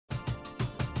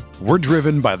We're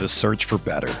driven by the search for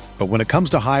better. But when it comes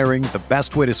to hiring, the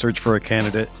best way to search for a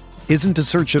candidate isn't to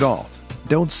search at all.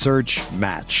 Don't search,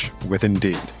 match with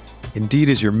Indeed. Indeed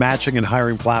is your matching and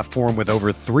hiring platform with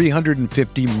over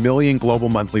 350 million global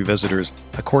monthly visitors,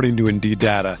 according to Indeed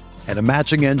data, and a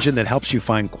matching engine that helps you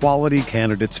find quality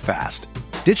candidates fast.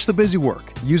 Ditch the busy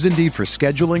work. Use Indeed for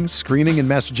scheduling, screening, and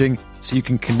messaging so you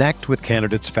can connect with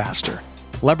candidates faster.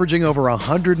 Leveraging over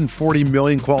 140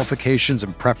 million qualifications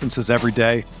and preferences every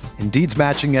day, Indeed's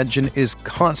matching engine is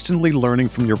constantly learning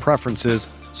from your preferences,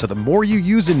 so the more you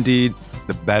use Indeed,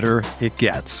 the better it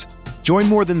gets. Join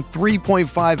more than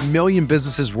 3.5 million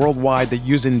businesses worldwide that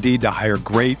use Indeed to hire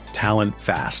great talent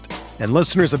fast. And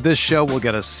listeners of this show will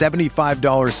get a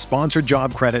 $75 sponsored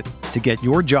job credit to get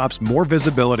your jobs more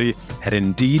visibility at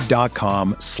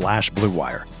Indeed.com/Blue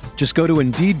Wire. Just go to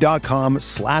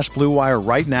Indeed.com/Blue Wire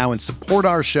right now and support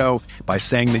our show by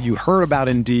saying that you heard about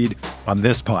Indeed on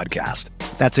this podcast.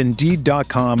 That's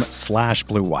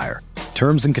Indeed.com/Blue Wire.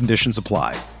 Terms and conditions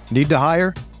apply. Need to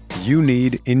hire? You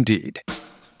need Indeed.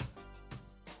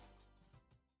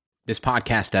 This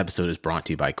podcast episode is brought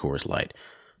to you by Coors Light.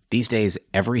 These days,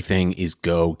 everything is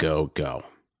go, go, go.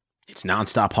 It's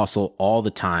nonstop hustle all the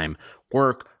time.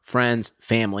 Work, friends,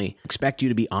 family, expect you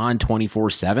to be on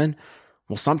 24/7.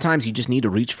 Well, sometimes you just need to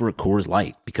reach for a Coors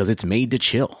Light because it's made to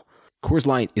chill. Coors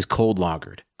Light is cold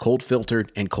lagered, cold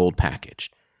filtered, and cold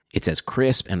packaged. It's as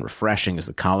crisp and refreshing as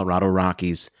the Colorado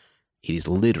Rockies. It is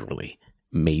literally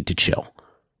made to chill.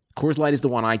 Coors Light is the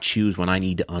one I choose when I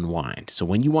need to unwind. So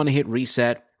when you want to hit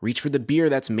reset, reach for the beer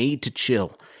that's made to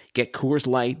chill. Get Coors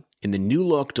Light in the new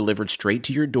look delivered straight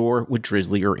to your door with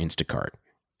Drizzly or Instacart.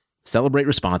 Celebrate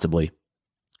responsibly.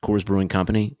 Coors Brewing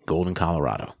Company, Golden,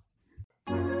 Colorado.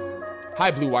 Hi,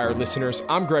 Blue Wire listeners.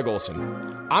 I'm Greg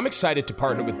Olson. I'm excited to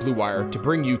partner with Blue Wire to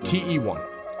bring you TE1,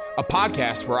 a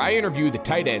podcast where I interview the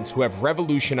tight ends who have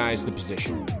revolutionized the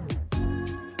position.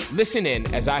 Listen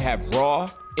in as I have raw,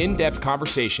 in-depth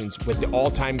conversations with the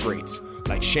all-time greats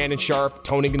like Shannon Sharpe,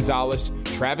 Tony Gonzalez,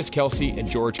 Travis Kelce, and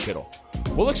George Kittle.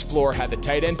 We'll explore how the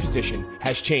tight end position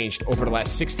has changed over the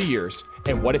last 60 years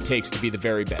and what it takes to be the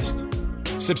very best.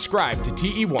 Subscribe to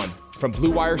TE1 from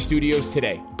Blue Wire Studios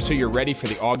today so you're ready for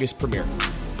the August premiere.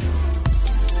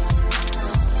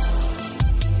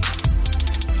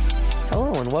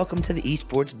 Hello and welcome to the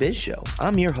Esports Biz Show.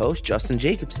 I'm your host, Justin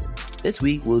Jacobson. This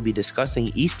week we'll be discussing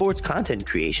esports content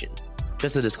creation.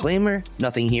 Just a disclaimer,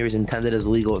 nothing here is intended as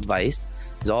legal advice.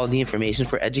 It's all the information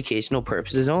for educational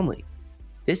purposes only.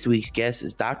 This week's guest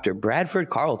is Dr. Bradford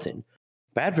Carlton.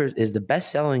 Bradford is the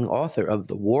best-selling author of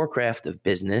The Warcraft of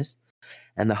Business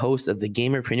and the host of the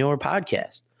Gamerpreneur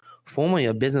podcast. Formerly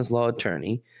a business law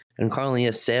attorney and currently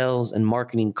a sales and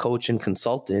marketing coach and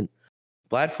consultant,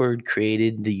 Bradford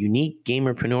created the unique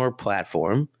Gamerpreneur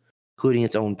platform, including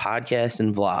its own podcast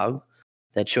and vlog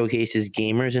that showcases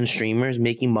gamers and streamers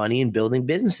making money and building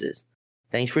businesses.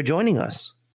 Thanks for joining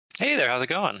us. Hey there, how's it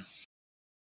going?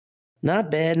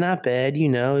 Not bad, not bad. You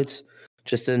know, it's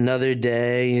just another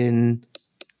day in,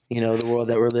 the world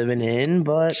that we're living in.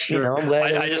 But, Sure. I'm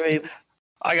glad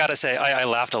I gotta say, I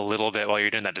laughed a little bit while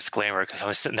you're doing that disclaimer because I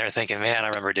was sitting there thinking, man, I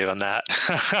remember doing that.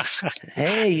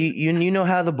 Hey, you know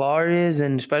how the bar is,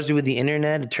 and especially with the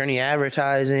internet, attorney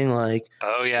advertising,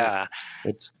 Oh, yeah.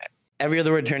 It's every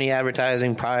other word, attorney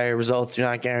advertising, prior results do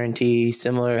not guarantee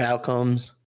similar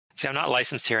outcomes. See, I'm not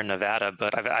licensed here in Nevada,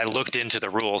 but I looked into the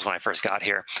rules when I first got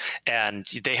here, and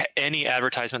any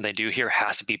advertisement they do here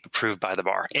has to be approved by the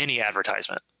bar. Any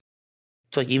advertisement.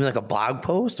 So even a blog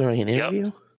post or an interview?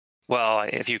 Yep. Well,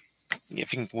 if you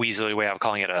can weasel your way out of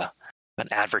calling it an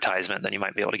advertisement, then you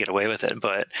might be able to get away with it.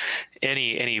 But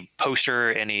any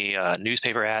poster, any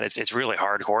newspaper ad, it's really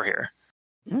hardcore here.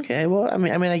 Okay, well, I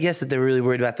mean, I guess that they're really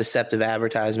worried about deceptive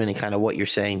advertisement and kind of what you're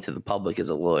saying to the public as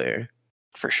a lawyer.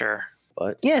 For sure.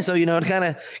 But yeah, so, to kind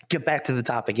of get back to the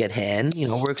topic at hand,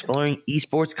 we're exploring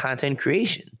esports content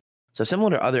creation. So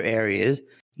similar to other areas,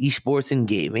 esports and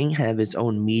gaming have its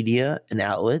own media and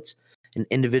outlets and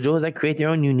individuals that create their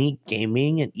own unique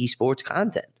gaming and esports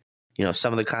content.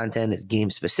 Some of the content is game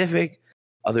specific,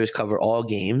 others cover all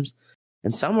games,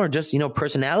 and some are just,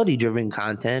 personality driven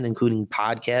content, including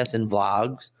podcasts and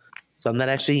vlogs, some that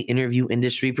actually interview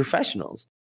industry professionals.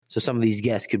 So some of these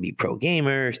guests could be pro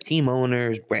gamers, team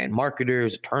owners, brand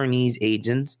marketers, attorneys,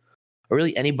 agents, or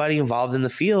really anybody involved in the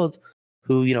field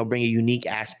who, bring a unique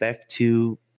aspect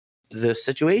to the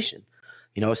situation,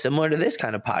 similar to this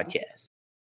kind of podcast.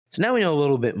 So now we know a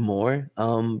little bit more.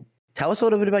 Tell us a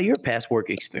little bit about your past work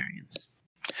experience.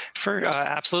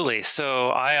 Absolutely. So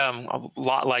I am a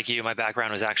lot like you. My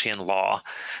background was actually in law,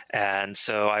 and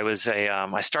so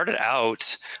I started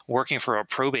out working for a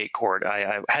probate court.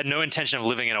 I had no intention of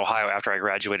living in Ohio after I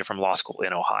graduated from law school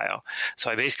in Ohio.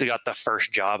 So I basically got the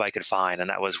first job I could find, and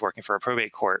that was working for a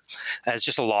probate court as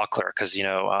just a law clerk, because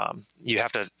you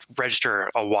have to register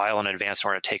a while in advance in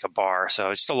order to take a bar. So I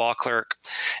was just a law clerk.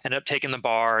 Ended up taking the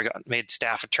bar, got made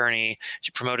staff attorney.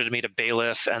 She promoted me to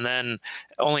bailiff, and then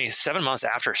only 7 months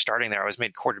after starting there, I was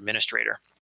made court administrator.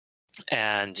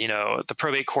 And, the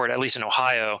probate court, at least in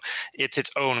Ohio, it's its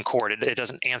own court. It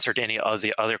doesn't answer to any of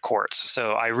the other courts.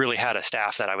 So I really had a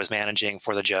staff that I was managing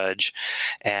for the judge.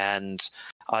 And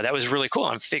that was really cool.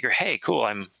 I figure, hey, cool,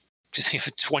 I'm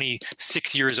just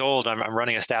 26 years old. I'm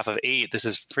running a staff of 8. This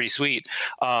is pretty sweet.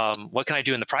 What can I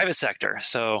do in the private sector?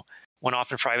 So went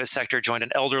off in private sector, joined an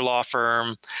elder law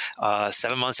firm.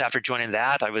 7 months after joining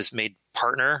that, I was made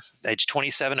partner, age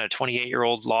 27, at a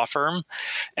 28-year-old law firm.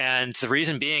 And the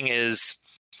reason being is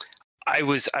I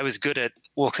was good at,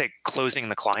 we'll say, closing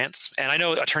the clients. And I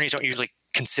know attorneys don't usually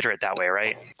consider it that way,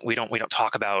 right? We don't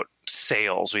talk about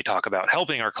sales. We talk about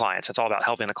helping our clients. It's all about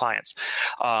helping the clients.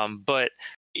 But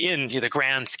in the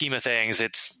grand scheme of things,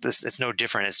 it's no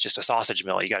different. It's just a sausage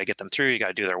mill. You got to get them through. You got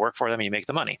to do their work for them, and you make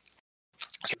the money.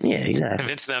 Yeah, exactly.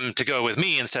 Convince them to go with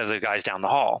me instead of the guys down the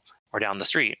hall or down the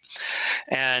street.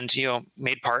 And,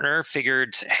 made partner,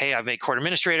 figured, hey, I've made court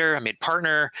administrator, I made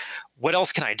partner. What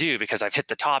else can I do? Because I've hit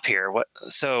the top here.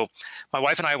 So my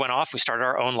wife and I went off, we started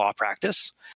our own law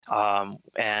practice.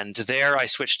 And there I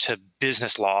switched to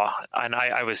business law. And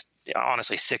I was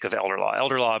honestly sick of elder law.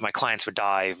 Elder law, my clients would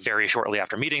die very shortly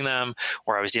after meeting them,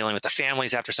 or I was dealing with the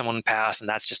families after someone passed. And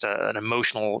that's just an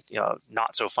emotional,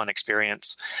 not so fun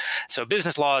experience. So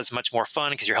business law is much more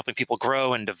fun because you're helping people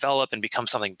grow and develop and become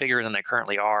something bigger than they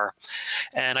currently are.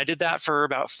 And I did that for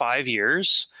about 5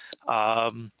 years.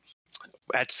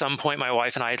 At some point, my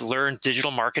wife and I learned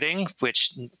digital marketing,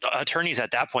 which attorneys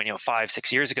at that point, 5-6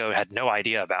 years ago, had no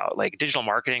idea about. Like digital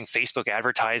marketing, Facebook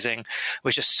advertising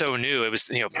was just so new. It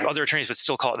was, other attorneys would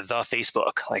still call it the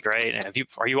Facebook, like, right? And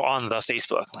are you on the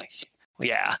Facebook? Like,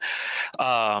 yeah.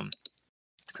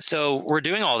 So we're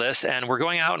doing all this, and we're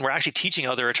going out and we're actually teaching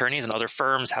other attorneys and other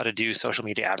firms how to do social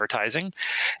media advertising.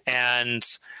 And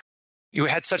you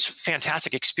had such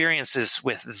fantastic experiences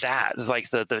with that, like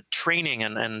the training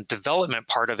and development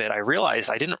part of it. I realized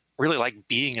I didn't really like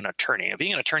being an attorney.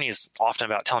 Being an attorney is often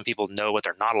about telling people no, what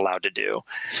they're not allowed to do.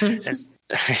 And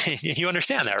you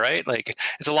understand that, right? Like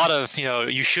it's a lot of,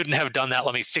 you shouldn't have done that.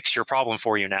 Let me fix your problem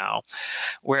for you now.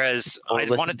 Whereas I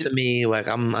wanted to me, like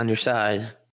I'm on your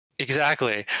side.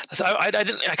 Exactly. So I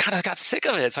kind of got sick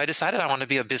of it. So I decided I want to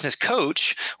be a business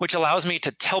coach, which allows me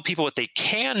to tell people what they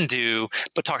can do,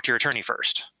 but talk to your attorney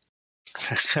first.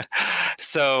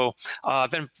 So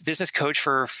I've been a business coach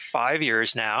for 5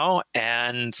 years now.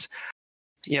 And,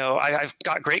 I've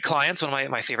got great clients. One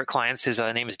of my favorite clients, his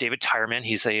name is David Tyerman.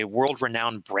 He's a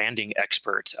world-renowned branding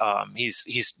expert.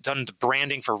 He's done the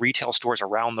branding for retail stores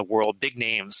around the world, big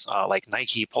names like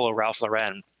Nike, Polo, Ralph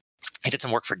Lauren. He did some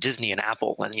work for Disney and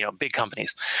Apple and, big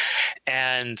companies.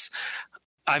 And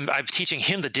I'm teaching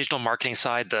him the digital marketing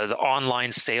side, the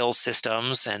online sales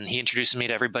systems, and he introduces me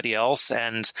to everybody else.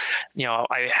 And,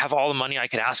 I have all the money I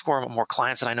could ask for, more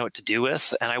clients than I know what to do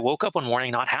with. And I woke up one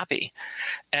morning not happy.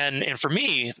 And for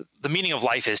me, the meaning of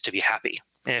life is to be happy.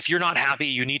 And if you're not happy,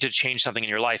 you need to change something in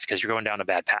your life because you're going down a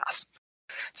bad path.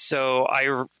 So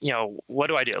what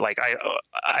do I do? Like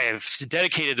I have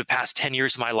dedicated the past 10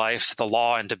 years of my life to the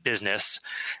law and to business.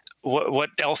 What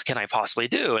else can I possibly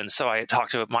do? And so I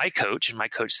talked to my coach, and my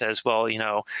coach says, well, you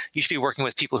should be working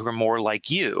with people who are more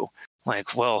like you.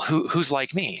 Like, well, who's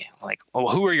like me? Like, well,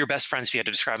 who are your best friends if you had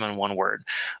to describe them in one word?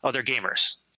 Oh, they're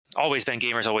gamers. Always been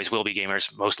gamers, always will be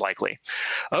gamers, most likely.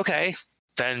 Okay,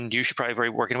 then you should probably be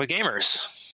working with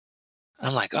gamers. And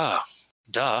I'm like, oh,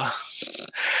 duh.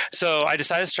 So I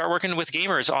decided to start working with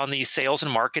gamers on the sales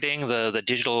and marketing, the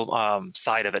digital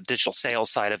side of it, digital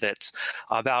sales side of it,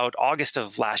 about August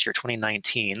of last year,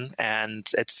 2019. And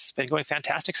it's been going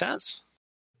fantastic since.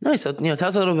 Nice. So, tell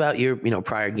us a little about your,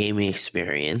 prior gaming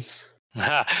experience.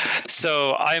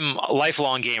 So I'm a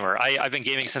lifelong gamer. I've been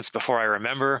gaming since before I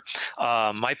remember.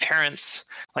 My parents,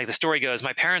 like the story goes,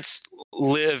 my parents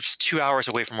lived 2 hours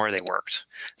away from where they worked.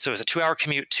 So it was a 2-hour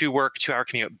commute to work, 2-hour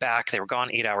commute back. They were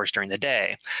gone 8 hours during the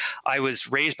day. I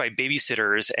was raised by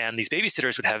babysitters, and these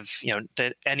babysitters would have,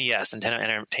 the NES, Nintendo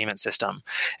Entertainment System.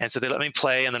 And so they let me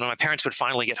play. And then when my parents would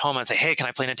finally get home, I'd say, hey, can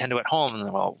I play Nintendo at home? And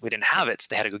then, well, we didn't have it, so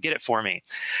they had to go get it for me.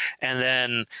 And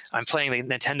then I'm playing the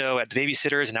Nintendo at the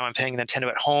babysitters, and now I'm playing Nintendo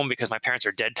at home because my parents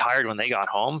are dead tired when they got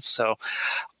home. So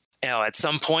At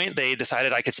some point, they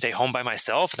decided I could stay home by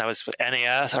myself, and that was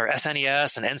NES or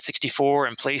SNES and N64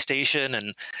 and PlayStation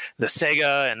and the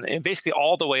Sega, and basically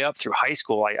all the way up through high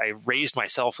school, I raised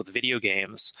myself with video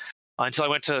games until I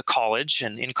went to college.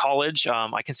 And in college,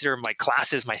 I consider my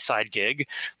classes my side gig.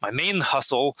 My main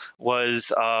hustle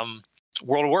was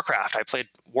World of Warcraft. I played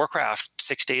Warcraft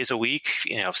 6 days a week,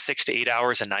 6 to 8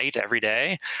 hours a night every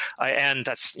day. And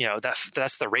that's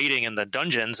the raiding and the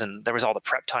dungeons, and there was all the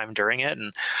prep time during it.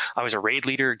 And I was a raid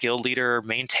leader, guild leader,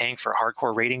 main tank for a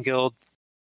hardcore raiding guild.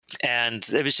 And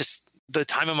it was just the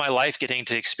time of my life getting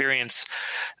to experience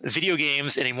video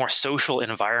games in a more social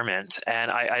environment.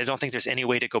 And I don't think there's any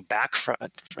way to go back from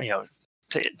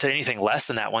to anything less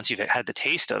than that once you've had the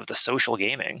taste of the social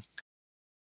gaming.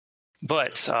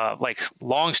 But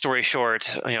long story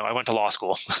short, I went to law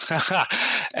school,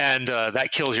 and that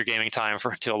kills your gaming time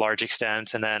to a large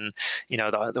extent. And then,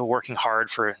 the working hard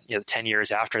for 10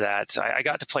 years after that, I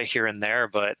got to play here and there,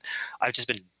 but I've just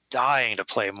been dying to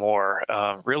play more,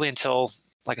 really until,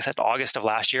 like I said, August of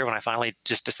last year when I finally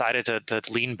just decided to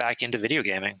lean back into video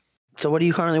gaming. So what are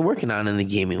you currently working on in the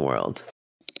gaming world?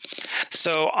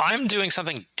 So I'm doing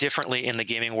something differently in the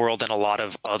gaming world than a lot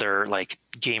of other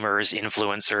gamers,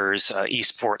 influencers,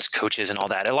 esports coaches, and all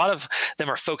that. A lot of them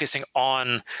are focusing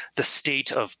on the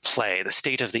state of play, the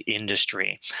state of the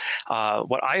industry.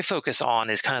 What I focus on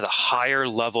is kind of the higher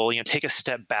level, take a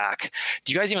step back.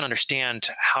 Do you guys even understand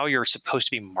how you're supposed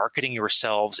to be marketing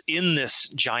yourselves in this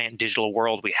giant digital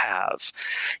world we have?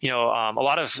 A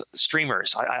lot of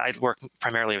streamers, I work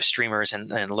primarily with streamers and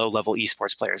low-level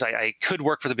esports players. I could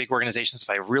work for the big organizations if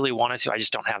I really wanted to. I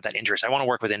just don't have that interest. I want to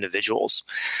work with individuals,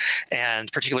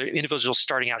 and particularly individuals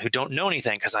starting out who don't know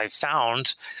anything, because I've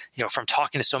found, from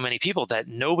talking to so many people, that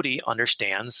nobody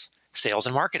understands sales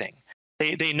and marketing.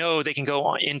 They know they can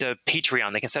go into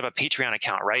Patreon. They can set up a Patreon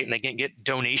account, right? And they can get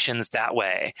donations that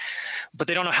way, but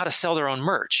they don't know how to sell their own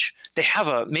merch.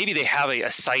 Maybe they have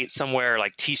a site somewhere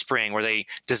like Teespring where they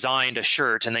designed a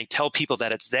shirt and they tell people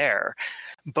that it's there.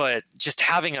 But just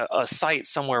having a site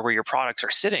somewhere where your products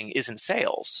are sitting isn't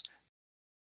sales.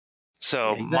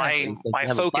 So my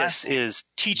focus is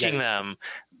teaching them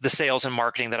the sales and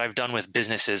marketing that I've done with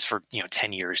businesses for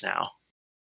 10 years now.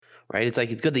 Right.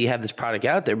 It's good that you have this product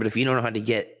out there, but if you don't know how to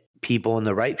get people and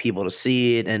the right people to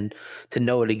see it and to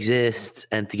know it exists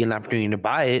and to get an opportunity to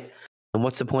buy it, then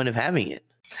what's the point of having it?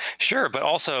 Sure. But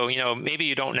also, maybe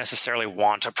you don't necessarily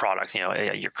want a product,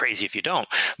 you're crazy if you don't,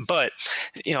 but,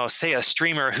 say a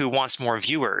streamer who wants more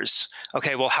viewers.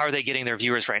 Okay. Well, how are they getting their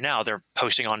viewers right now? They're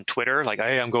posting on Twitter,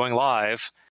 hey, I'm going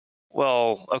live.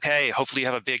 Well, okay, hopefully you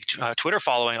have a big Twitter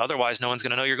following. Otherwise, no one's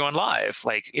going to know you're going live.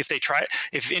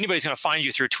 If anybody's going to find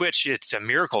you through Twitch, it's a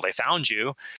miracle they found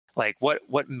you.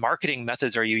 What marketing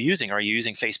methods are you using? Are you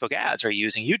using Facebook ads? Are you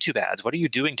using YouTube ads? What are you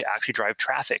doing to actually drive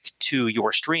traffic to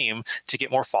your stream to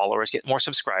get more followers, get more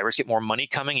subscribers, get more money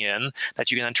coming in that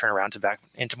you can then turn around to back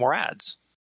into more ads?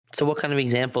 So what kind of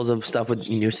examples of stuff would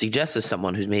you suggest to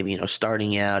someone who's maybe,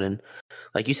 starting out and,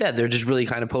 like you said, they're just really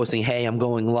kind of posting, hey, I'm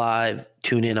going live,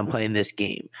 tune in, I'm playing this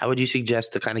game. How would you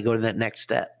suggest to kind of go to that next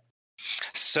step?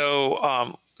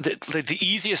 So the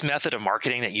easiest method of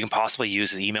marketing that you can possibly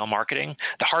use is email marketing.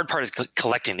 The hard part is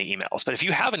collecting the emails. But if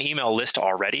you have an email list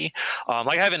already,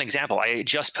 I have an example. I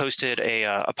just posted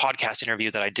a podcast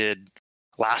interview that I did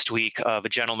last week of a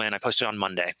gentleman. I posted on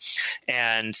Monday,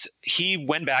 and he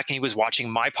went back and he was watching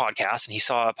my podcast, and he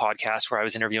saw a podcast where I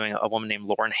was interviewing a woman named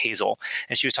Lauren Hazel,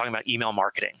 and she was talking about email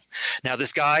marketing. Now,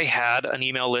 this guy had an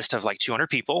email list of 200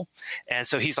 people, and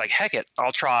so he's like, heck it,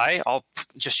 I'll try. I'll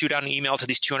just shoot out an email to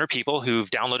these 200 people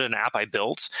who've downloaded an app I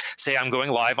built, say I'm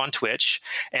going live on Twitch,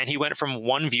 and he went from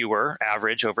 1 viewer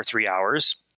average over 3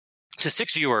 hours to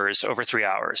 6 viewers over 3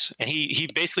 hours. And he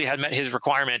basically had met his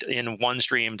requirement in one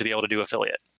stream to be able to do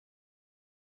affiliate.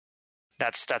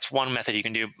 That's one method you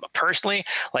can do. Personally,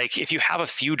 if you have a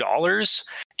few dollars,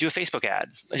 do a Facebook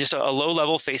ad, just a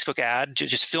low-level Facebook ad.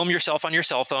 Just film yourself on your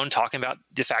cell phone talking about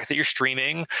the fact that you're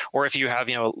streaming, or if you have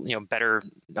better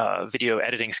video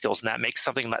editing skills, and that makes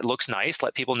something that looks nice.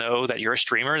 Let people know that you're a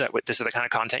streamer, that this is the kind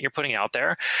of content you're putting out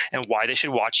there, and why they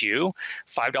should watch you.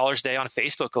 $5 a day on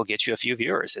Facebook will get you a few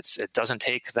viewers. It doesn't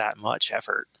take that much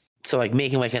effort. So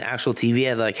making an actual TV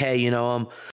ad, hey,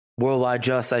 Worldwide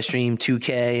Just, I stream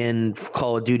 2K and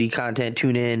Call of Duty content.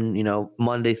 Tune in,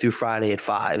 Monday through Friday at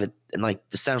 5, and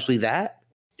essentially that.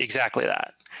 Exactly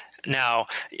that. Now,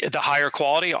 the higher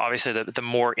quality, obviously, the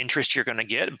more interest you're going to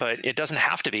get, but it doesn't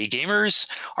have to be. Gamers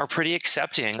are pretty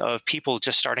accepting of people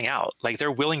just starting out.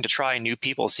 They're willing to try new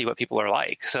people, see what people are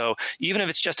like. So even if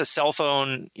it's just a cell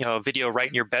phone, video right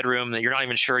in your bedroom that you're not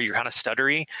even sure, you're kind of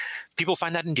stuttery, people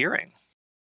find that endearing.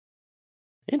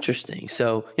 Interesting.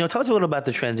 So, tell us a little about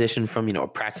the transition from, a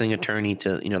practicing attorney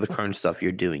to, the current stuff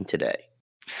you're doing today.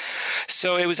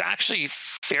 So it was actually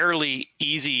fairly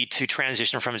easy to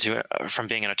transition from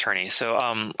being an attorney. So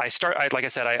like I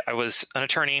said, I was an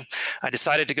attorney. I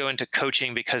decided to go into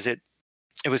coaching because it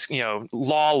was,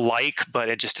 law-like, but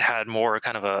it just had more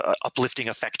kind of a uplifting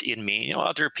effect in me.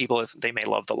 Other people, if they may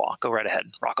love the law, go right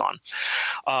ahead, rock on.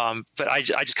 But I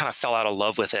just kind of fell out of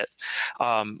love with it.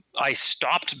 I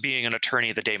stopped being an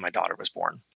attorney the day my daughter was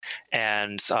born.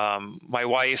 And my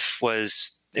wife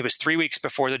it was 3 weeks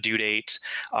before the due date.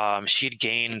 She'd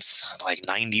gained like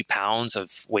 90 pounds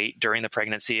of weight during the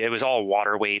pregnancy. It was all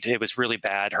water weight. It was really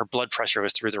bad. Her blood pressure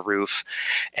was through the roof.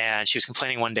 And she was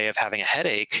complaining one day of having a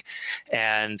headache.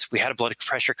 And we had a blood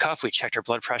pressure cuff. We checked her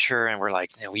blood pressure and we're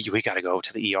like, we got to go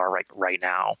to the ER right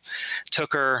now.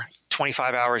 Took her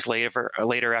 25 hours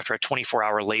later after a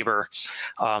 24-hour labor,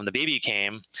 the baby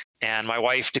came. And my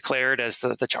wife declared, as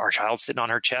our child sitting on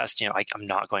her chest, I'm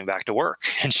not going back to work.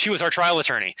 And she was our trial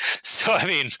attorney. So,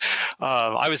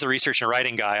 I was the research and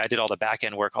writing guy. I did all the back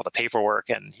end work, all the paperwork.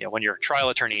 And, when your trial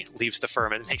attorney leaves the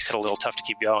firm, it makes it a little tough to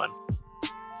keep going.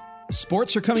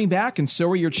 Sports are coming back, and so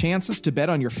are your chances to bet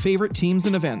on your favorite teams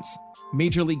and events.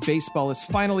 Major League Baseball is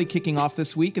finally kicking off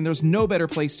this week, and there's no better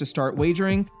place to start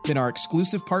wagering than our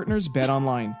exclusive partners,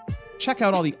 BetOnline. Check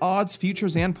out all the odds,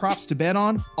 futures, and props to bet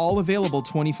on, all available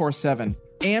 24/7.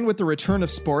 And with the return of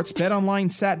sports,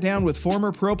 BetOnline sat down with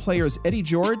former pro players Eddie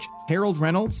George, Harold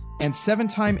Reynolds, and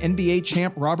 7-time NBA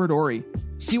champ Robert Horry.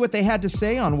 See what they had to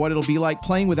say on what it'll be like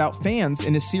playing without fans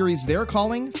in a series they're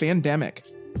calling Fandemic.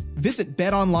 Visit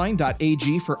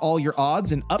betonline.ag for all your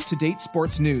odds and up-to-date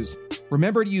sports news.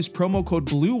 Remember to use promo code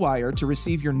BLUEWIRE to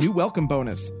receive your new welcome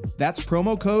bonus. That's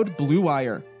promo code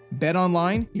BLUEWIRE.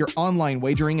 BetOnline, your online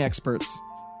wagering experts.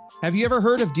 Have you ever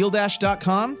heard of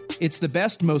DealDash.com? It's the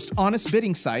best, most honest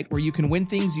bidding site where you can win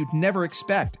things you'd never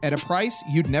expect at a price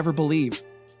you'd never believe.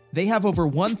 They have over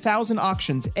 1,000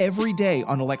 auctions every day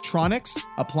on electronics,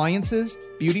 appliances,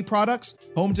 beauty products,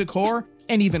 home decor,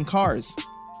 and even cars.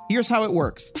 Here's how it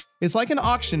works. It's like an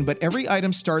auction, but every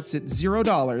item starts at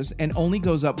 $0 and only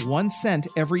goes up 1 cent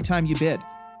every time you bid.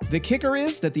 The kicker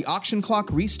is that the auction clock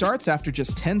restarts after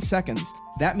just 10 seconds.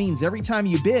 That means every time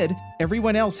you bid,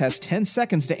 everyone else has 10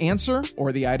 seconds to answer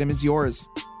or the item is yours.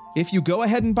 If you go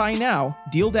ahead and buy now,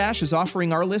 DealDash is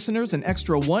offering our listeners an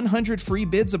extra 100 free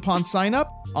bids upon sign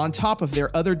up on top of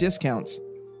their other discounts.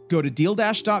 Go to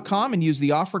DealDash.com and use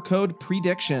the offer code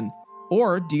PREDICTION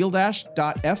or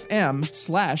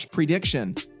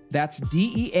DealDash.fm/prediction. That's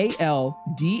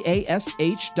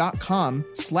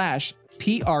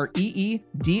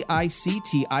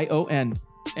DealDash.com/PREEDICTION.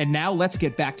 And now let's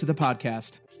get back to the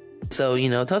podcast. So,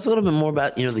 tell us a little bit more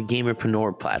about, the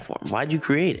Gamerpreneur platform. Why'd you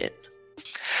create it?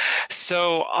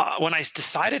 So when I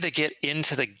decided to get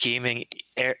into the gaming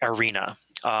arena,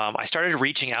 I started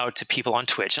reaching out to people on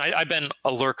Twitch. And I've been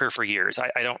a lurker for years.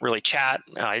 I don't really chat.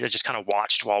 I just kind of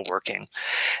watched while working.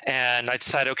 And I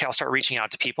decided, okay, I'll start reaching out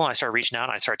to people. And I started reaching out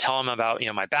and I started telling them about,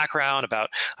 my background,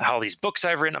 about how these books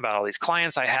I've written, about all these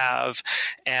clients I have.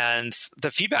 And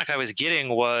the feedback I was getting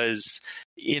was,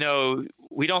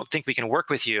 we don't think we can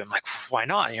work with you. I'm like, why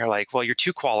not? And you're like, well, you're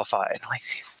too qualified. I'm like,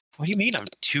 what do you mean I'm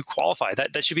too qualified?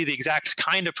 That should be the exact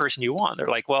kind of person you want. They're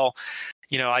like, well,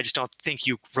 I just don't think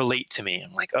you relate to me.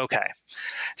 I'm like, okay.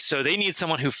 So they need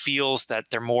someone who feels that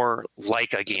they're more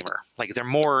like a gamer, like they're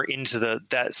more into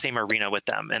that same arena with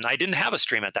them. And I didn't have a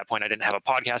stream at that point. I didn't have a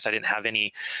podcast. I didn't have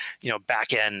any,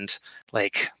 back end,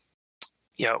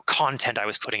 content I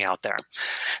was putting out there.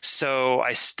 So I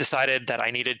decided that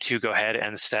I needed to go ahead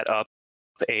and set up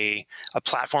a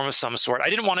platform of some sort.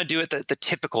 I didn't want to do it the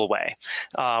typical way.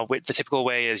 The typical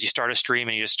way is you start a stream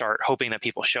and you just start hoping that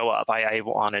people show up. I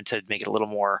wanted to make it a little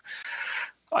more,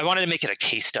 I wanted to make it a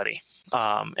case study.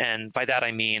 And by that,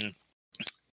 I mean,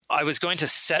 I was going to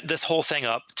set this whole thing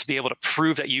up to be able to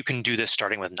prove that you can do this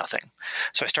starting with nothing.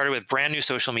 So I started with brand new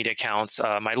social media accounts.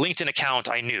 My LinkedIn account,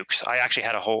 I nuked. I actually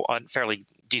had a fairly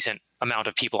decent amount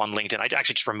of people on LinkedIn. I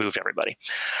actually just removed everybody.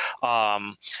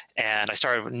 And I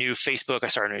started a new Facebook. I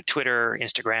started a new Twitter,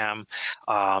 Instagram.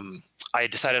 I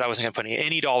decided I wasn't going to put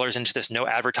any dollars into this, no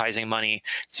advertising money,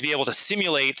 to be able to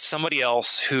simulate somebody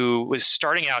else who was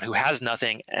starting out, who has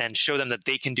nothing, and show them that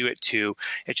they can do it too.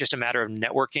 It's just a matter of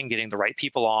networking, getting the right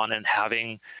people on, and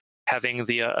having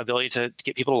the ability to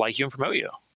get people to like you and promote you.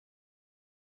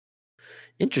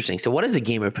 Interesting. So what is a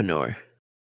gamerpreneur?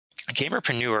 A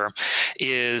gamerpreneur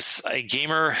is a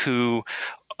gamer who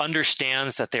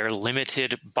understands that they're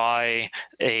limited by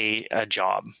a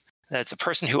job. That's a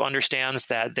person who understands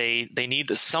that they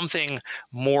need something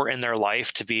more in their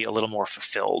life to be a little more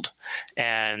fulfilled.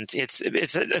 And it's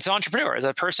an entrepreneur. It's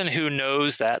a person who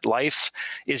knows that life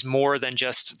is more than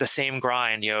just the same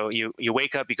grind. You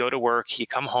wake up, you go to work, you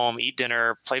come home, eat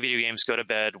dinner, play video games, go to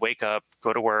bed, wake up,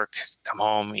 go to work, come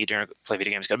home, eat dinner, play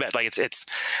video games, go to bed. Like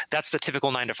that's the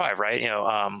typical 9 to 5, right?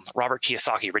 Robert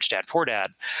Kiyosaki, Rich Dad, Poor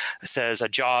Dad, says a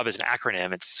job is an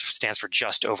acronym. It stands for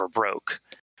just over broke.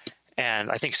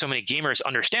 And I think so many gamers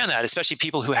understand that, especially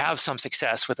people who have some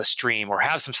success with a stream or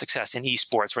have some success in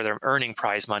esports where they're earning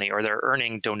prize money or they're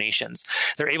earning donations.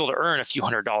 They're able to earn a few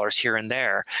 $100s here and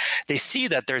there. They see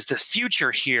that there's this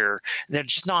future here. They're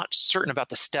just not certain about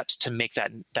the steps to make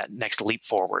that next leap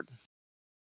forward.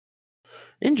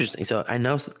 Interesting. So I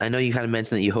know you kind of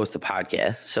mentioned that you host a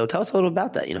podcast. So tell us a little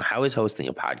about that. How is hosting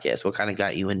a podcast? What kind of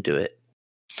got you into it?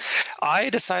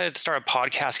 I decided to start a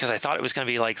podcast because I thought it was going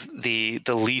to be like the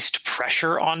least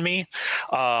pressure on me.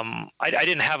 I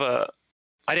didn't have a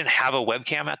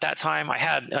webcam at that time. I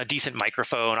had a decent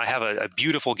microphone. I have a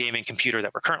beautiful gaming computer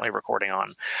that we're currently recording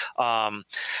on.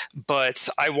 But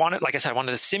I wanted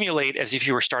to simulate as if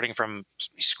you were starting from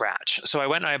scratch. So I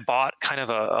went and I bought kind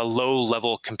of a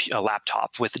low-level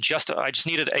laptop with I just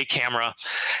needed a camera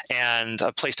and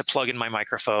a place to plug in my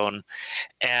microphone.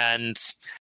 And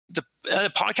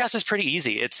the podcast is pretty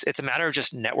easy. It's a matter of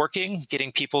just networking,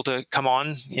 getting people to come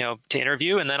on, to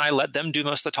interview, and then I let them do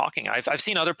most of the talking. I've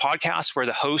seen other podcasts where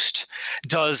the host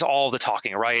does all the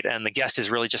talking, right, and the guest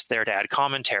is really just there to add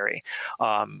commentary.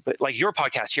 But like your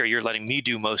podcast here, you're letting me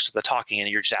do most of the talking, and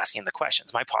you're just asking the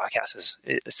questions. My podcast is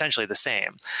essentially the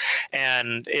same,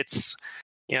 and it's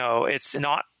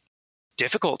not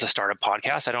difficult to start a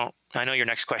podcast. I know your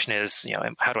next question is,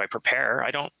 how do I prepare? I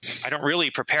don't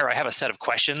really prepare. I have a set of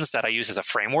questions that I use as a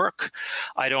framework.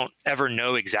 I don't ever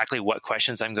know exactly what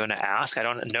questions I'm going to ask. I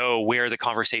don't know where the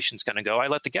conversation's going to go. I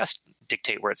let the guest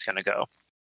dictate where it's going to go.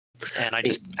 And I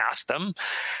just ask them,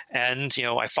 and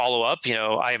I follow up.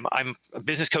 I'm a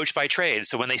business coach by trade,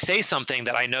 so when they say something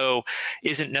that I know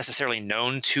isn't necessarily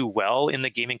known too well in the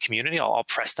gaming community, I'll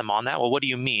press them on that. Well, what do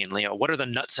you mean? What are the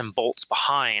nuts and bolts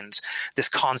behind this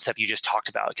concept you just talked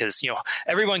about? Because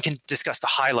everyone can discuss the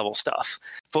high level stuff,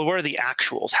 but what are the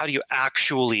actuals? How do you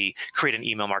actually create an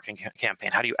email marketing campaign?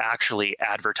 How do you actually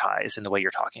advertise in the way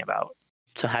you're talking about?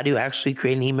 So how do you actually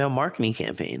create an email marketing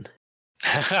campaign?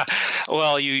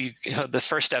 Well, the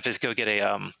first step is go get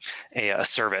a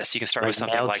service. You can start with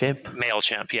something MailChimp? like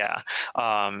MailChimp. Yeah.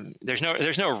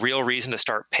 There's no real reason to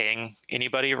start paying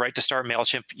anybody, right? To start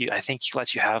MailChimp, I think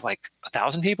lets you have like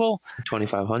 1,000 people.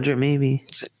 2,500 maybe.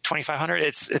 2,500.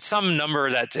 It's some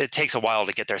number that it takes a while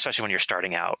to get there, especially when you're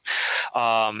starting out.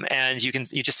 And you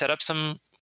just set up some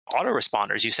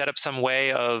autoresponders. You set up some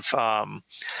way of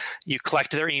you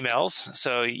collect their emails,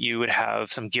 so you would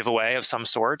have some giveaway of some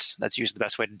sort. That's usually the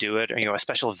best way to do it. Or, a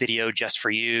special video just for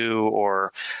you,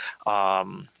 or I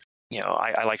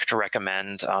like to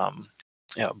recommend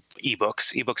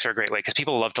ebooks. Ebooks are a great way because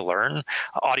people love to learn.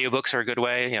 Audiobooks are a good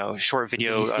way. Short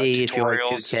video DC,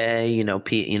 tutorials. If you're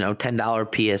 $2K, $10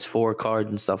 PS4 card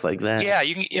and stuff like that. Yeah,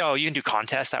 you can do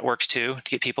contests. That works too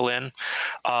to get people in.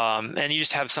 And you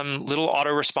just have some little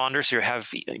autoresponders. So you have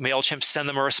MailChimp send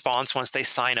them a response once they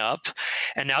sign up,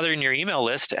 and now they're in your email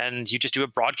list. And you just do a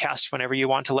broadcast whenever you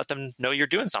want to let them know you're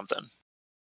doing something.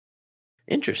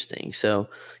 Interesting. So,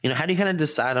 how do you kind of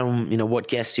decide on, what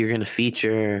guests you're going to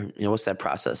feature? What's that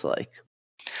process like?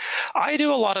 I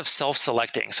do a lot of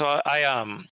self-selecting. So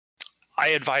I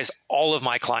advise all of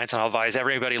my clients, and I'll advise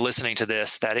everybody listening to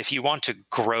this, that if you want to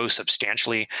grow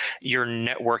substantially, your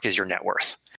network is your net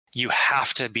worth. You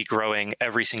have to be growing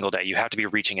every single day. You have to be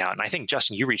reaching out. And I think,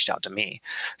 Justin, you reached out to me.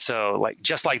 So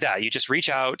just like that, you just reach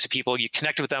out to people, you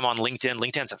connect with them on LinkedIn.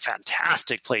 LinkedIn's a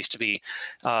fantastic place to be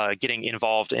getting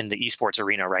involved in the esports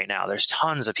arena right now. There's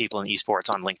tons of people in esports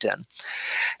on LinkedIn.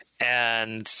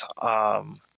 And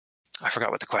I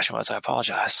forgot what the question was. I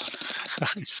apologize.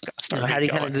 How do you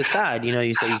kind of decide?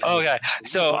 You say. Okay,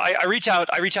 so I reach out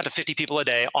to 50 people a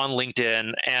day on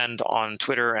LinkedIn and on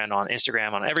Twitter and on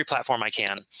Instagram, on every platform I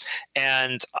can,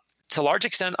 and to a large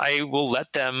extent, I will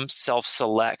let them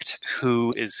self-select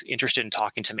who is interested in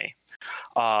talking to me.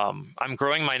 I'm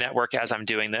growing my network as I'm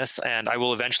doing this, and I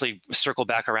will eventually circle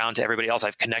back around to everybody else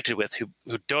I've connected with who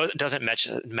doesn't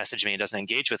message me, doesn't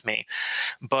engage with me.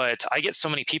 But I get so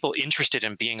many people interested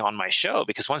in being on my show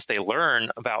because once they learn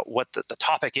about what the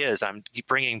topic is, I'm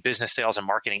bringing business, sales, and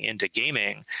marketing into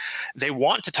gaming. They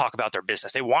want to talk about their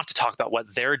business. They want to talk about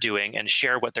what they're doing and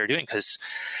share what they're doing because,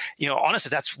 honestly,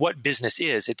 that's what business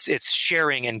is. It's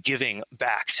sharing and giving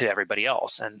back to everybody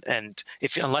else. And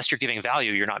unless you're giving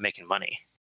value, you're not making money.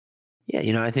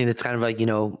 Yeah, I think that's kind of like,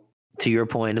 to your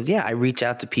point of, I reach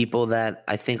out to people that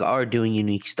I think are doing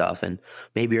unique stuff and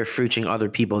maybe are featuring other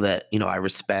people that, I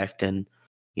respect. And,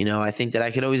 I think that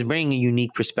I could always bring a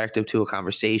unique perspective to a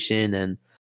conversation. And,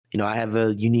 I have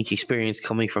a unique experience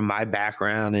coming from my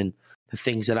background and the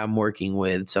things that I'm working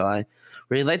with. So I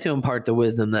really like to impart the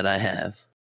wisdom that I have.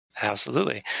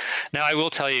 Absolutely. Now, I will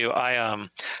tell you, I'm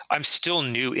still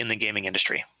new in the gaming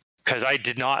industry. Because I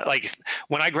did not,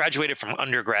 when I graduated from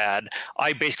undergrad,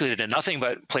 I basically did nothing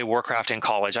but play Warcraft in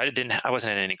college. I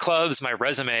wasn't in any clubs. My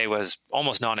resume was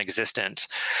almost non-existent.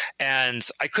 And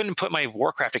I couldn't put my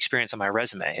Warcraft experience on my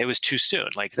resume. It was too soon.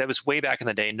 That was way back in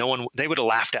the day. They would have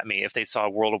laughed at me if they saw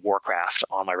World of Warcraft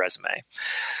on my resume.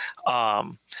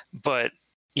 But,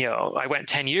 I went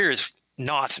 10 years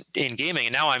not in gaming,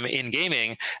 and now I'm in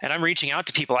gaming, and I'm reaching out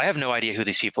to people. I have no idea who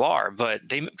these people are, but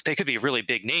they could be really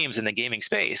big names in the gaming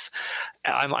space.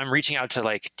 I'm reaching out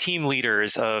to team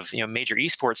leaders of major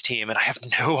esports team, and I have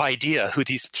no idea who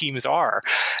these teams are.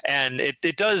 And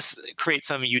it does create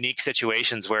some unique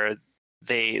situations where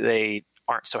they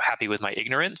aren't so happy with my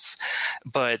ignorance,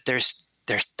 but there's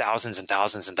thousands and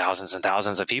thousands and thousands and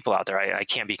thousands of people out there. I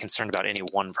can't be concerned about any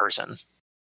one person.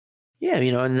 Yeah,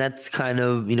 and that's kind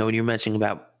of, when you're mentioning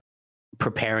about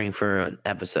preparing for an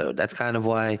episode, that's kind of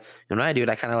why when I do it,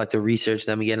 I kind of like to research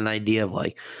them and get an idea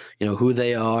of who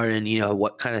they are and,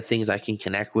 what kind of things I can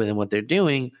connect with and what they're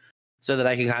doing so that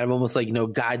I can kind of almost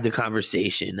guide the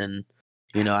conversation. And,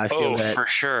 I feel that. For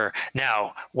sure.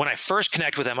 Now, when I first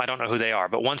connect with them, I don't know who they are,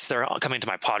 but once they're coming to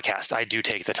my podcast, I do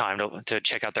take the time to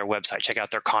check out their website, check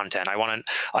out their content. I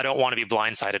don't want to be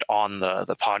blindsided on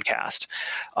the podcast.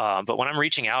 But when I'm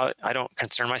reaching out, I don't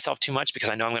concern myself too much because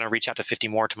I know I'm going to reach out to 50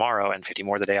 more tomorrow and 50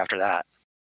 more the day after that.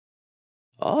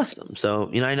 Awesome.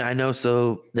 So, I know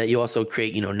so that you also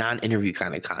create, non-interview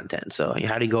kind of content. So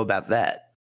how do you go about that?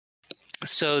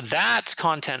 So that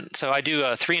content, so I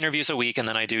do 3 interviews a week, and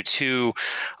then I do 2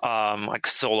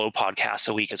 solo podcasts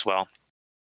a week as well.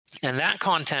 And that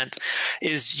content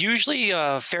is usually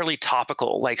fairly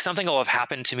topical. Something will have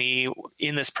happened to me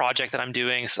in this project that I'm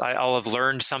doing. So I'll have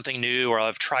learned something new, or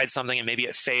I've tried something and maybe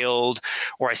it failed,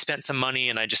 or I spent some money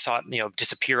and I just saw it,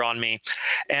 disappear on me.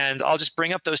 And I'll just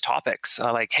bring up those topics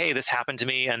hey, this happened to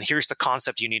me, and here's the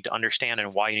concept you need to understand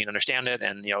and why you need to understand it.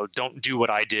 And, don't do what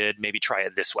I did. Maybe try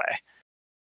it this way.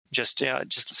 Just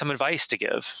some advice to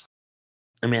give.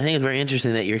 I mean, I think it's very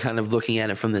interesting that you're kind of looking at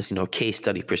it from this, case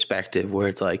study perspective where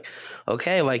it's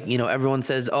okay, everyone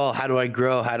says, oh, how do I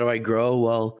grow? How do I grow?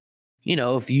 Well,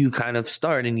 if you kind of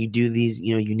start and you do these,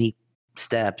 unique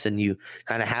steps and you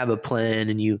kind of have a plan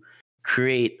and you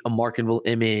create a marketable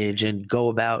image and go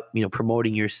about,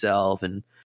 promoting yourself and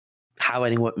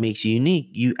highlighting what makes you unique,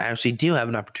 you actually do have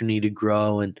an opportunity to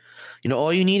grow. And,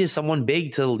 all you need is someone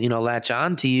big to, latch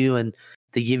on to you and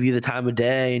to give you the time of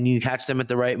day, and you catch them at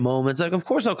the right moments. Of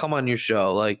course I'll come on your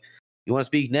show. You want to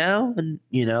speak now? And,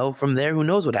 from there, who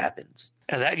knows what happens.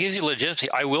 And that gives you legitimacy.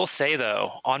 I will say,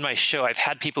 though, on my show, I've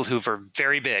had people who are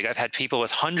very big. I've had people with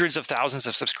hundreds of thousands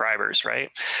of subscribers, right,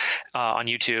 on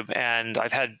YouTube. And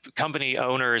I've had company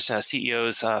owners,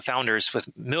 CEOs, founders with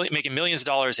making millions of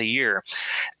dollars a year.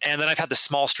 And then I've had the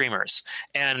small streamers.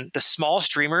 And the small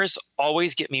streamers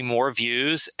always get me more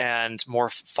views and more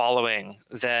following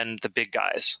than the big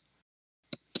guys.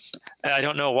 And I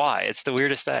don't know why. It's the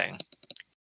weirdest thing.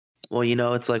 Well,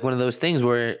 it's one of those things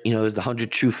where, there's the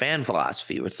 100 true fan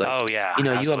philosophy where it's oh, yeah,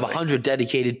 you have 100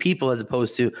 dedicated people as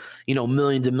opposed to,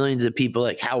 millions and millions of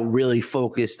people. How really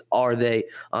focused are they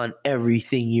on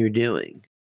everything you're doing?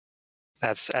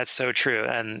 That's so true.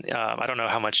 And I don't know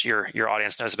how much your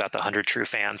audience knows about the 100 true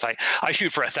fans. I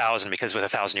shoot for 1,000 because with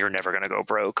 1,000, you're never going to go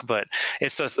broke. But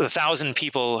it's the 1,000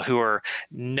 people who are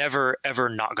never, ever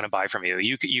not going to buy from you.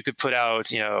 You could put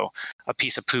out, a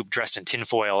piece of poop dressed in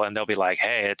tinfoil and they'll be like,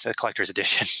 hey, it's a collector's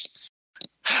edition.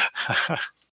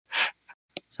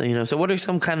 So what are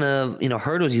some kind of,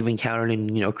 hurdles you've encountered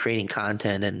in, creating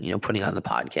content and, putting on the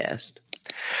podcast?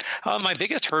 My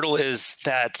biggest hurdle is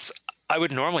that I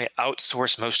would normally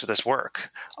outsource most of this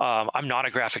work. I'm not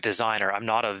a graphic designer. I'm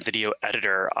not a video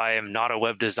editor. I am not a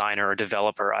web designer or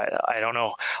developer. I don't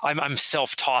know. I'm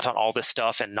self-taught on all this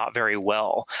stuff and not very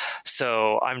well.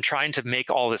 So I'm trying to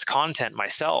make all this content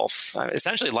myself,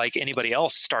 essentially like anybody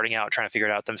else starting out, trying to figure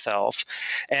it out themselves.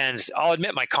 And I'll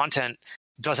admit my content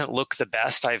doesn't look the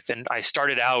best. I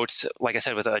started out, like I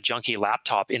said, with a junky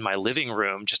laptop in my living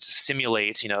room just to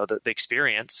simulate, the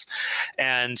experience.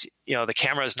 And, the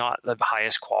camera is not the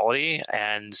highest quality.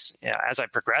 And as I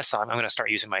progress, I'm going to start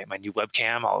using my new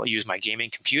webcam. I'll use my gaming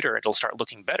computer. It'll start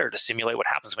looking better to simulate what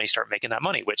happens when you start making that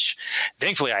money, which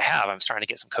thankfully I have. I'm starting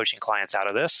to get some coaching clients out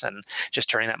of this and just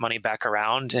turning that money back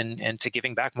around and to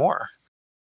giving back more.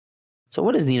 So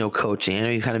what is, coaching? I know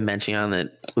you kind of mentioned on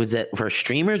that. Was that for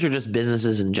streamers or just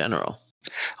businesses in general?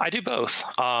 I do both.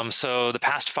 So the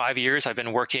past 5 years, I've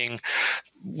been working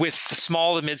with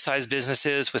small to mid-sized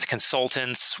businesses, with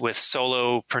consultants, with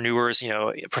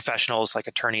solopreneurs, professionals like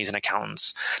attorneys and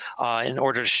accountants, in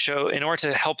order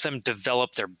to help them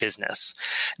develop their business.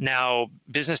 Now,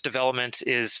 business development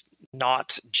is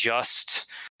not just,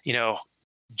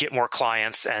 get more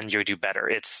clients and you do better.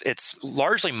 It's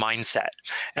largely mindset.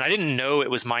 And I didn't know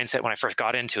it was mindset when I first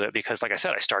got into it because, like I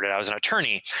said, I was an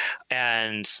attorney,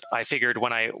 and I figured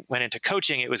when I went into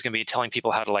coaching, it was going to be telling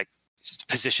people how to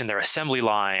position their assembly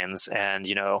lines and,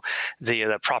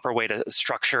 the proper way to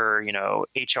structure,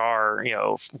 HR,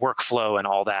 workflow and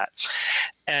all that.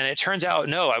 And it turns out,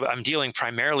 no, I'm dealing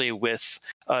primarily with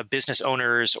business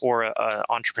owners or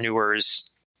entrepreneurs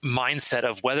mindset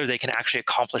of whether they can actually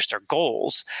accomplish their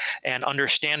goals, and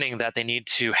understanding that they need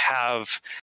to have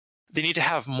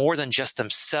more than just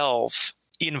themselves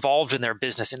involved in their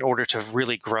business in order to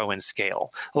really grow and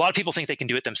scale. A lot of people think they can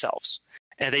do it themselves,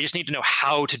 and they just need to know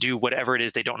how to do whatever it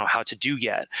is they don't know how to do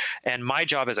yet. And my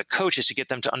job as a coach is to get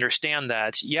them to understand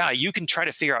that, yeah, you can try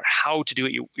to figure out how to do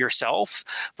it yourself,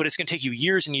 but it's going to take you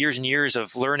years and years and years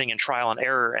of learning and trial and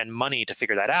error and money to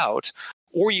figure that out.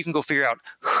 Or you can go figure out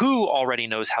who already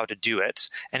knows how to do it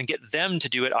and get them to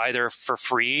do it either for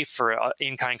free, for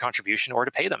in-kind contribution, or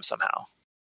to pay them somehow.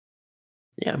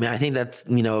 Yeah, I mean, I think that's,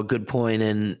 a good point,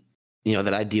 and,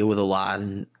 that I deal with a lot.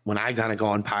 And when I kind of go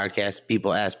on podcasts,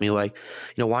 people ask me why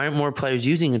aren't more players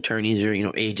using attorneys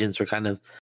or, agents or kind of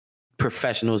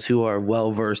professionals who are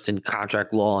well-versed in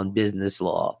contract law and business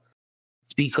law?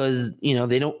 It's because,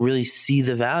 they don't really see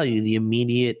the value, the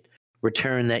immediate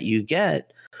return that you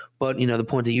get. But, the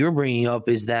point that you're bringing up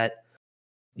is that,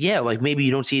 yeah, maybe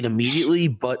you don't see it immediately,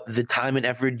 but the time and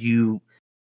effort you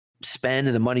spend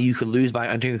and the money you could lose by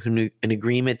entering an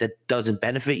agreement that doesn't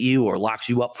benefit you or locks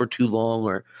you up for too long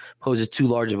or poses too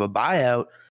large of a buyout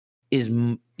is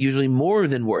usually more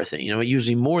than worth it. It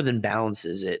usually more than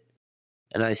balances it.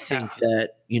 And I think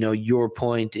that, your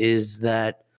point is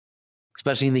that,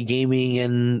 especially in the gaming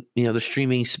and, the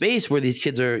streaming space where these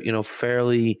kids are,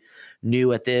 fairly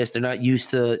new at this, they're not used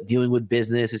to dealing with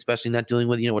business, especially not dealing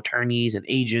with, attorneys and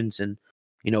agents and,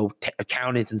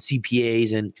 accountants and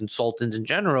CPAs and consultants in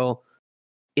general.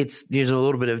 There's a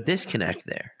little bit of disconnect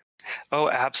there. Oh,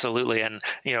 absolutely. And,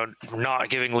 not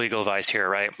giving legal advice here,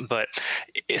 right? But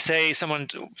say someone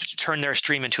turned their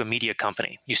stream into a media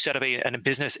company. You set up a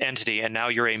business entity, and now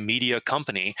you're a media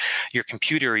company. Your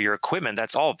computer, your equipment,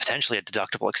 that's all potentially a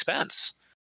deductible expense.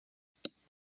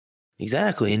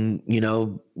 Exactly. And,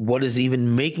 what is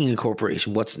even making a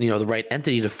corporation? What's, the right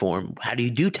entity to form? How do you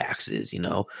do taxes?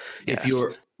 If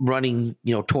you're running,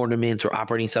 tournaments or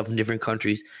operating stuff in different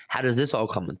countries, how does this all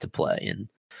come into play? And,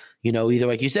 either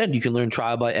like you said, you can learn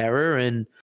trial by error and,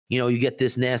 you get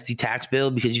this nasty tax bill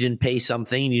because you didn't pay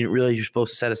something and you didn't realize you're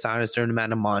supposed to set aside a certain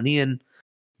amount of money. And,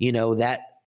 that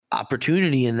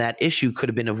opportunity and that issue could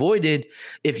have been avoided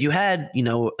if you had, a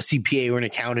CPA or an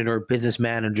accountant or a business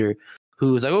manager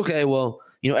who was like, okay, well,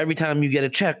 every time you get a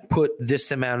check, put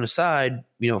this amount aside,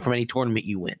 from any tournament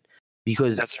you win.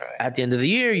 Because that's right. At the end of the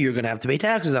year, you're going to have to pay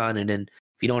taxes on it. And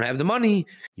if you don't have the money,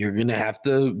 you're going to have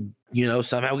to,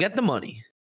 somehow get the money.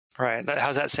 Right.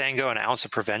 How's that saying go? An ounce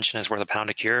of prevention is worth a pound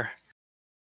of cure.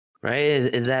 Right.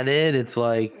 Is that it? It's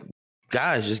like,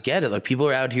 guys, just get it. People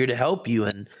are out here to help you.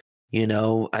 And,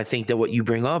 I think that what you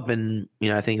bring up, and,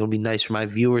 I think it'll be nice for my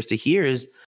viewers to hear is,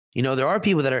 there are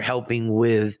people that are helping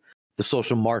with the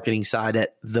social marketing side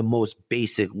at the most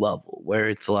basic level, where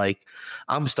it's like,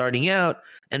 I'm starting out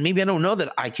and maybe I don't know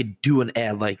that I could do an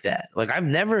ad like that. I've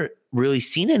never really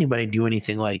seen anybody do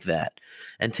anything like that.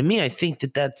 And to me, I think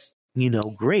that that's,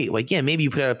 great. Maybe you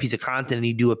put out a piece of content and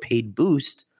you do a paid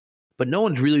boost, but no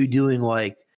one's really doing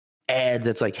ads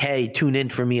that's like, hey, tune in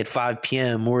for me at 5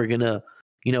 p.m. We're going to,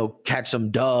 catch some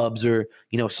dubs or,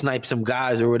 snipe some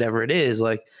guys or whatever it is.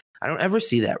 I don't ever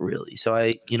see that really. So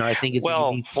I think it's a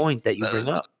unique point that you bring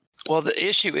up. Well, the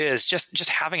issue is just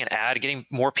having an ad, getting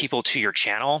more people to your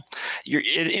channel.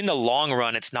 In the long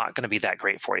run, it's not going to be that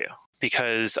great for you,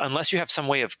 because unless you have some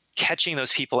way of catching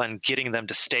those people and getting them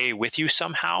to stay with you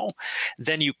somehow,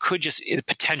 then you could just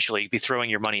potentially be throwing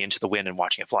your money into the wind and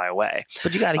watching it fly away.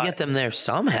 But you got to get them there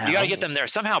somehow. You got to get them there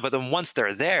somehow. But then once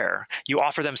they're there, you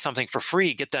offer them something for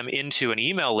free, get them into an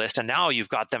email list, and now you've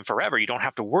got them forever. You don't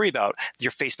have to worry about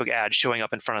your Facebook ad showing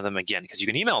up in front of them again, because you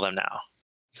can email them now.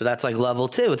 So that's level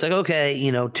 2. It's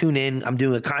okay, tune in. I'm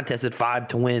doing a contest at 5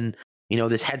 to win,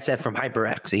 this headset from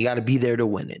HyperX. So you got to be there to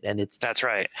win it. And that's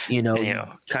right.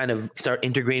 Kind of start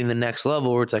integrating the next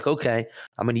level where it's like, okay,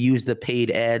 I'm going to use the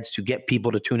paid ads to get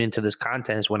people to tune into this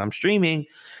content. When I'm streaming,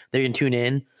 they're going to tune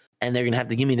in and they're going to have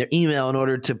to give me their email in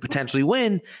order to potentially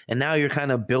win. And now you're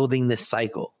kind of building this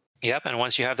cycle. Yep. And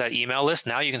once you have that email list,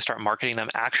 now you can start marketing them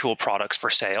actual products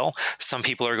for sale. Some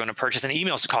people are going to purchase, and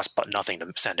emails cost but nothing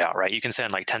to send out, right? You can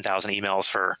send like 10,000 emails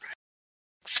for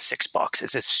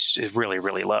 $6. It's really,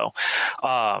 really low.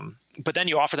 But then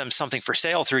you offer them something for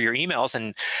sale through your emails,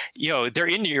 and they're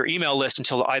in your email list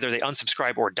until either they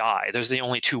unsubscribe or die. Those are the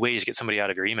only two ways to get somebody out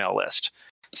of your email list.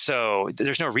 So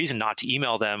there's no reason not to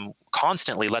email them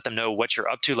constantly. Let them know what you're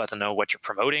up to. Let them know what you're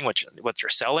promoting, what you're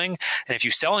selling. And if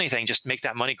you sell anything, just make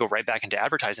that money go right back into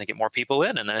advertising and get more people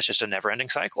in. And then it's just a never-ending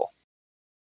cycle.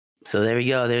 So there we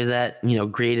go. There's that,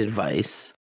 great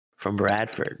advice from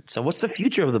Bradford. So what's the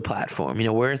future of the platform?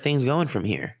 Where are things going from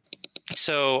here?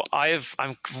 So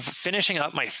I'm finishing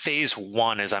up my phase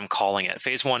 1, as I'm calling it.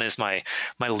 Phase 1 is my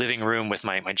living room with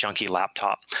my junky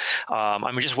laptop.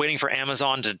 I'm just waiting for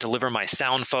Amazon to deliver my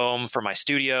sound foam for my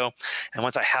studio. And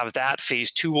once I have that,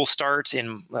 phase 2 will start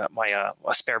in my a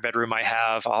spare bedroom I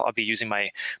have. I'll be using my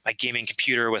gaming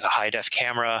computer with a high-def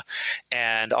camera,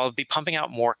 and I'll be pumping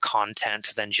out more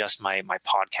content than just my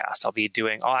podcast.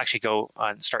 I'll actually go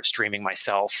and start streaming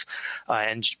myself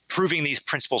and proving these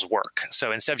principles work.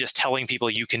 So instead of just telling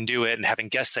people you can do it and having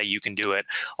guests say you can do it,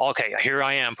 okay, here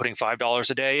I am putting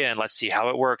 $5 a day in, let's see how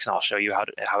it works, and I'll show you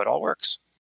how it all works.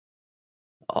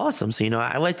 Awesome. So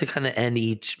I like to kind of end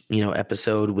each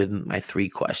episode with my 3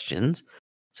 questions.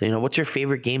 So what's your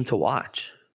favorite game to watch?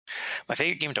 My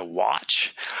favorite game to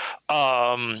watch,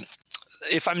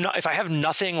 if I have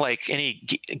nothing like any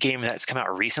game that's come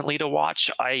out recently to watch,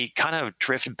 I kind of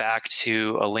drift back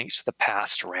to A Link to the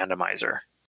Past randomizer.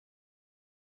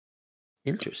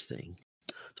 Interesting.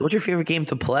 So what's your favorite game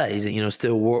to play? Is it,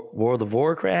 still World of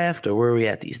Warcraft, or where are we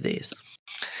at these days?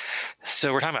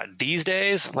 So we're talking about these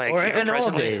days? Like, or in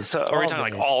all days. So are we talking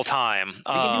like all time? We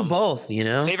can do both,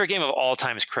 Favorite game of all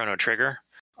time is Chrono Trigger.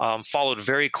 Followed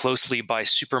very closely by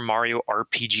Super Mario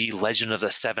RPG Legend of the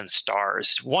Seven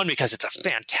Stars. One, because it's a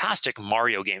fantastic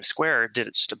Mario game. Square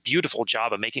did just a beautiful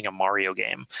job of making a Mario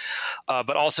game.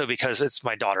 But also because it's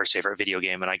my daughter's favorite video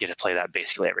game, and I get to play that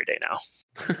basically every day now.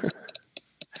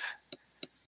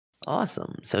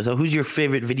 Awesome. So who's your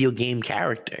favorite video game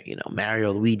character?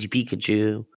 Mario, Luigi,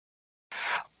 Pikachu?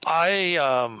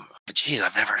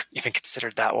 I've never even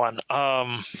considered that one.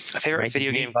 A favorite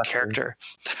video game character.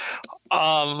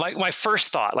 My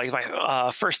first thought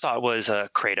was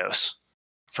Kratos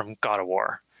from God of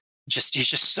War. He's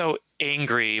just so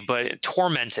angry, but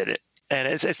tormented. And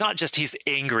it's not just he's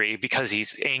angry because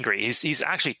he's angry. He's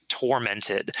actually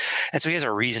tormented, and so he has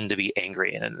a reason to be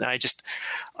angry. And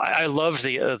I love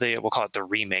the we'll call it the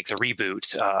remake, the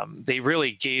reboot.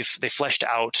 They fleshed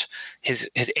out his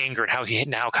anger and how he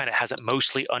now kind of has it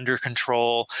mostly under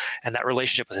control. And that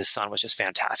relationship with his son was just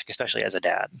fantastic, especially as a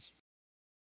dad.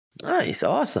 Nice,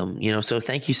 awesome. So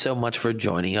thank you so much for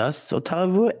joining us. So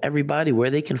tell everybody where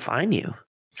they can find you.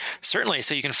 Certainly.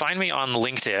 So you can find me on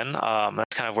LinkedIn.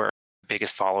 That's kind of where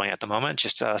biggest following at the moment.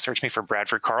 Just search me for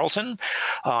Bradford Carlton.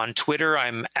 On Twitter,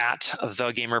 I'm at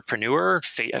The Gamerpreneur.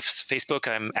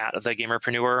 Facebook, I'm at The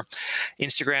Gamerpreneur.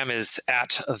 Instagram is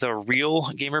at The Real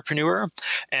Gamerpreneur.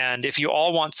 And if you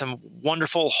all want some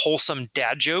wonderful, wholesome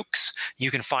dad jokes, you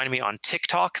can find me on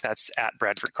TikTok. That's at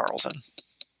Bradford Carlton.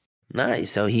 Nice.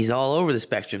 So he's all over the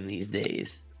spectrum these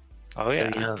days. Oh,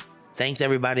 yeah. So, thanks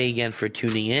everybody again for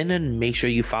tuning in, and make sure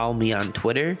you follow me on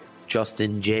Twitter,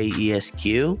 Justin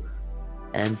JESQ.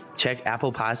 And check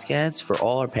Apple Podcasts for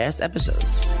all our past episodes.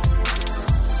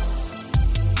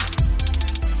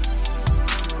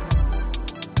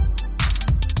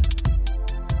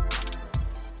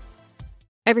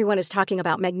 Everyone is talking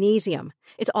about magnesium.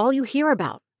 It's all you hear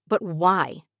about. But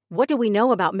why? What do we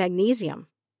know about magnesium?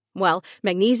 Well,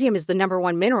 magnesium is the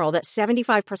 #1 mineral that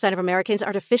 75% of Americans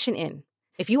are deficient in.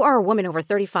 If you are a woman over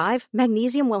 35,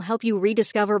 magnesium will help you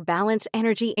rediscover balance,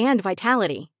 energy, and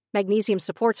vitality. Magnesium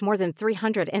supports more than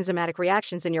 300 enzymatic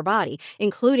reactions in your body,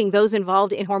 including those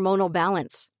involved in hormonal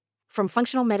balance. From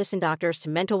functional medicine doctors to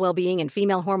mental well-being and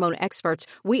female hormone experts,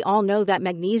 we all know that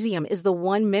magnesium is the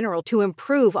one mineral to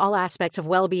improve all aspects of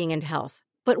well-being and health.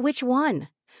 But which one?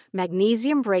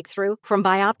 Magnesium Breakthrough from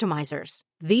Bioptimizers,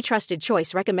 the trusted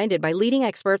choice recommended by leading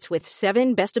experts with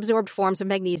 7 best-absorbed forms of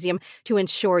magnesium to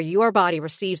ensure your body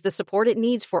receives the support it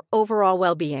needs for overall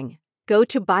well-being. Go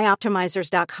to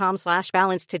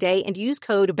bioptimizers.com/balance today and use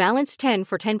code BALANCE10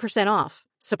 for 10% off.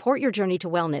 Support your journey to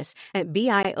wellness at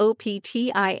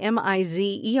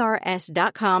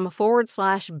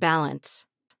bioptimizers.com/balance.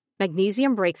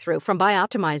 Magnesium Breakthrough from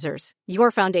Bioptimizers, your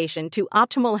foundation to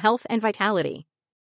optimal health and vitality.